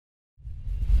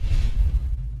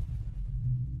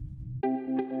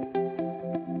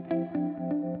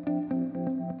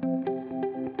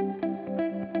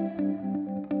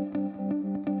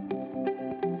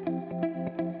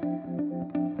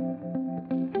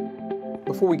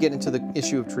before we get into the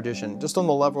issue of tradition, just on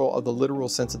the level of the literal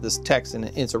sense of this text in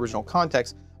its original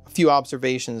context, a few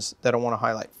observations that I want to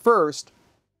highlight. First,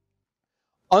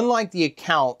 unlike the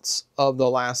accounts of the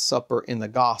Last Supper in the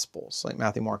Gospels, like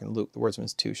Matthew, Mark, and Luke, the words of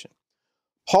institution,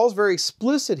 Paul's very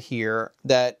explicit here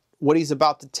that what he's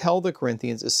about to tell the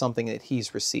Corinthians is something that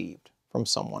he's received from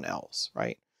someone else,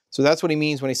 right? So that's what he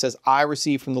means when he says, I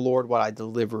received from the Lord what I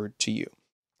delivered to you.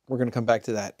 We're going to come back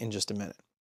to that in just a minute.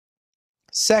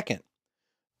 Second,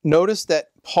 notice that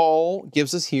Paul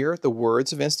gives us here the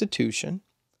words of institution,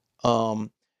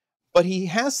 but he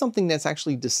has something that's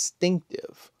actually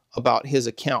distinctive about his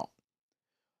account.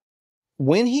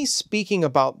 When he's speaking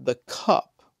about the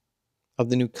cup of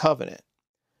the new covenant,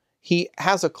 he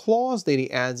has a clause that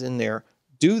he adds in there,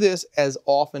 do this as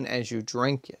often as you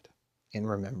drink it in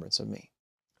remembrance of me.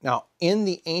 Now, in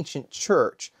the ancient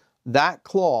church, that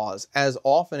clause, as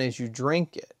often as you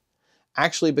drink it,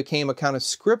 actually became a kind of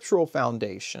scriptural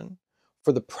foundation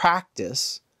for the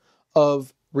practice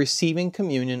of receiving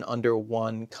communion under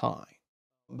one kind.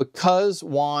 Because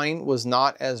wine was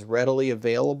not as readily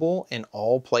available in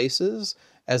all places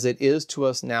as it is to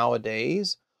us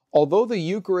nowadays, although the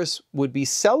Eucharist would be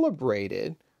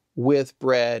celebrated with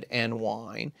bread and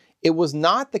wine, it was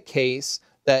not the case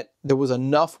that there was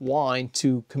enough wine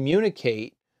to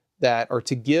communicate that or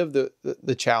to give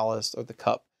the chalice or the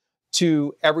cup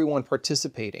to everyone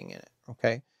participating in it,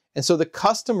 okay? And so the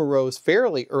custom arose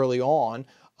fairly early on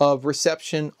of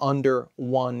reception under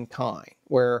one kind,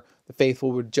 where the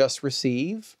faithful would just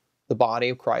receive the body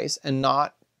of Christ and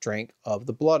not drink of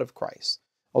the blood of Christ.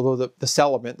 Although the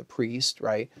celebrant, the priest,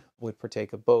 right, would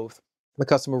partake of both. The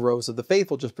custom arose of the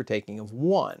faithful just partaking of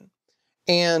one.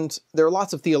 And there are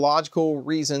lots of theological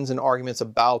reasons and arguments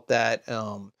about that.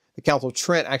 The Council of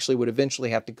Trent actually would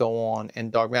eventually have to go on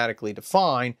and dogmatically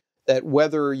define that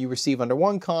whether you receive under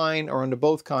one kind or under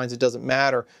both kinds, it doesn't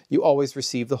matter. You always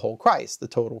receive the whole Christ, the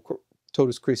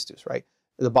totus Christus, right?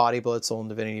 The body, blood, soul, and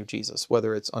divinity of Jesus,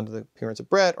 whether it's under the appearance of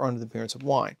bread or under the appearance of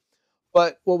wine.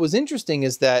 But what was interesting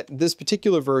is that this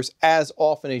particular verse, as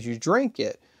often as you drink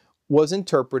it, was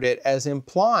interpreted as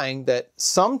implying that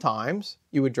sometimes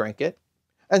you would drink it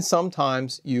and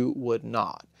sometimes you would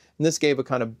not. And this gave a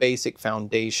kind of basic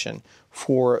foundation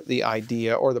for the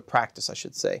idea, or the practice, I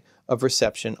should say, of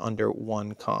reception under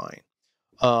one kind.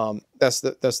 That's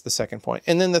the second point.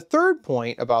 And then the third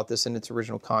point about this in its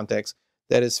original context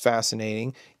that is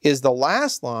fascinating is the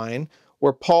last line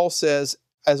where Paul says,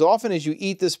 as often as you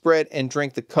eat this bread and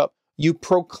drink the cup, you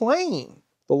proclaim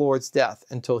the Lord's death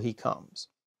until he comes.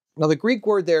 Now, the Greek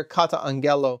word there, kata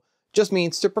angelo, just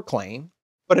means to proclaim.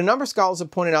 But a number of scholars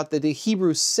have pointed out that the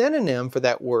Hebrew synonym for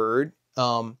that word,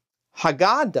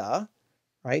 Haggadah,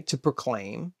 right, to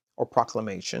proclaim or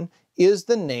proclamation, is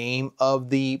the name of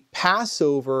the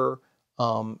Passover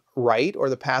rite or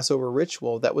the Passover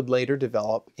ritual that would later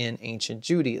develop in ancient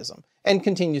Judaism and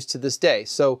continues to this day.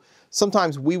 So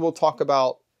sometimes we will talk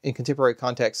about, in contemporary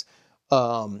context,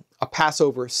 a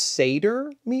Passover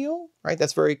Seder meal, right?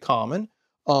 That's very common.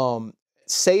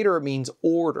 Seder means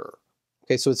order.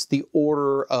 Okay, so it's the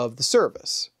order of the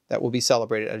service that will be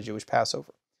celebrated at a Jewish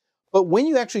Passover. But when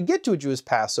you actually get to a Jewish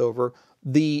Passover,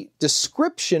 the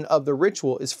description of the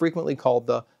ritual is frequently called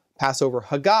the Passover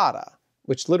Haggadah,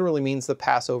 which literally means the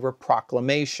Passover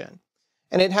proclamation.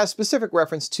 And it has specific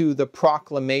reference to the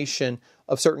proclamation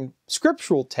of certain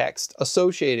scriptural texts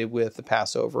associated with the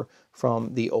Passover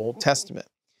from the Old Testament.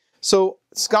 So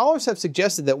scholars have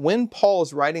suggested that when Paul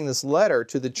is writing this letter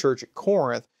to the church at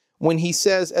Corinth, when he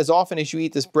says, as often as you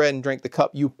eat this bread and drink the cup,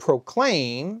 you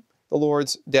proclaim the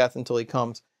Lord's death until he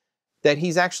comes, that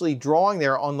he's actually drawing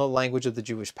there on the language of the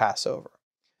Jewish Passover.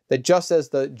 That just as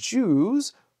the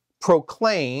Jews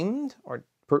proclaimed,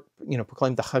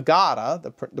 proclaimed the Haggadah,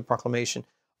 the proclamation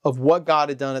of what God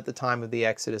had done at the time of the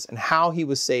Exodus and how he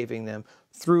was saving them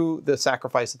through the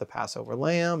sacrifice of the Passover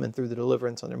lamb and through the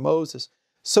deliverance under Moses,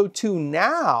 so too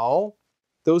now,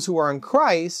 those who are in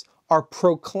Christ are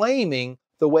proclaiming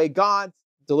the way God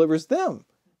delivers them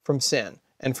from sin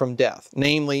and from death,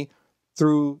 namely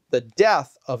through the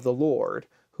death of the Lord,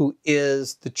 who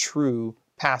is the true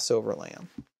Passover lamb.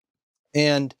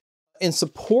 And in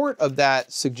support of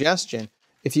that suggestion,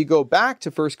 if you go back to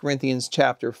 1 Corinthians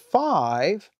chapter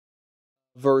 5,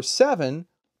 verse 7,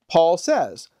 Paul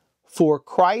says, for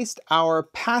Christ our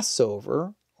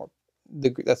Passover,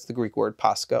 that's the Greek word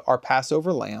Pascha, our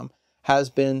Passover lamb, has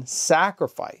been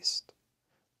sacrificed.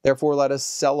 Therefore, let us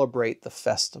celebrate the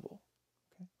festival,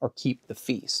 or keep the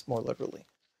feast, more literally.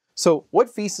 So what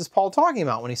feast is Paul talking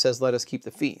about when he says, let us keep the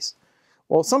feast?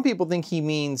 Well, some people think he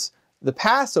means the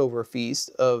Passover feast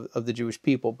of the Jewish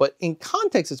people, but in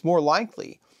context, it's more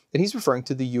likely that he's referring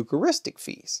to the Eucharistic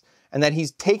feast, and that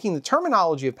he's taking the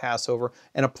terminology of Passover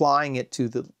and applying it to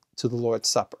the Lord's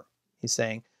Supper. He's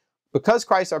saying, because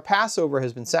Christ our Passover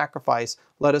has been sacrificed,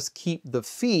 let us keep the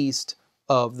feast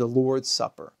of the Lord's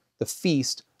Supper, the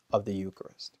feast of the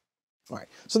Eucharist. All right,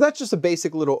 so that's just a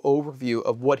basic little overview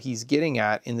of what he's getting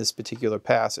at in this particular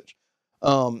passage.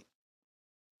 Oh,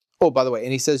 by the way,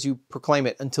 and he says you proclaim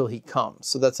it until he comes.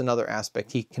 So that's another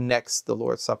aspect. He connects the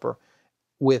Lord's Supper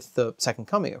with the second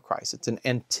coming of Christ. It's an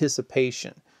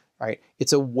anticipation, right?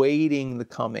 It's awaiting the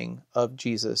coming of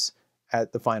Jesus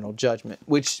at the final judgment,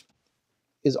 which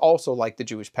is also like the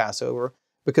Jewish Passover,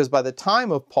 because by the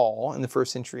time of Paul in the 1st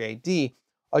century AD,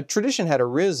 a tradition had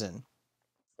arisen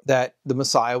that the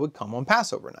Messiah would come on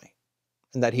Passover night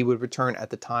and that he would return at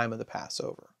the time of the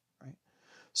Passover, right?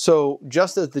 So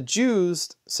just as the Jews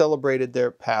celebrated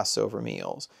their Passover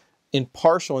meals in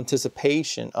partial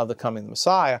anticipation of the coming of the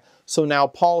Messiah, so now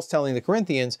Paul's telling the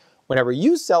Corinthians, whenever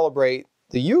you celebrate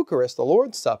the Eucharist, the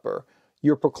Lord's Supper,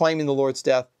 you're proclaiming the Lord's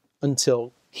death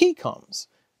until he comes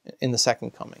in the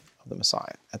second coming of the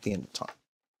Messiah at the end of time.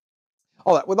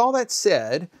 With all that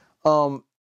said,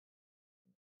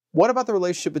 what about the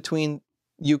relationship between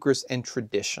Eucharist and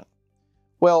tradition?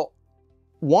 Well,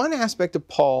 one aspect of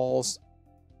Paul's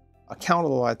account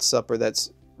of the Lord's Supper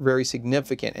that's very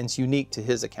significant and it's unique to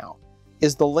his account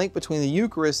is the link between the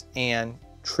Eucharist and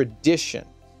tradition.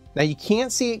 Now, you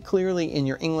can't see it clearly in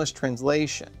your English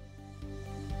translation,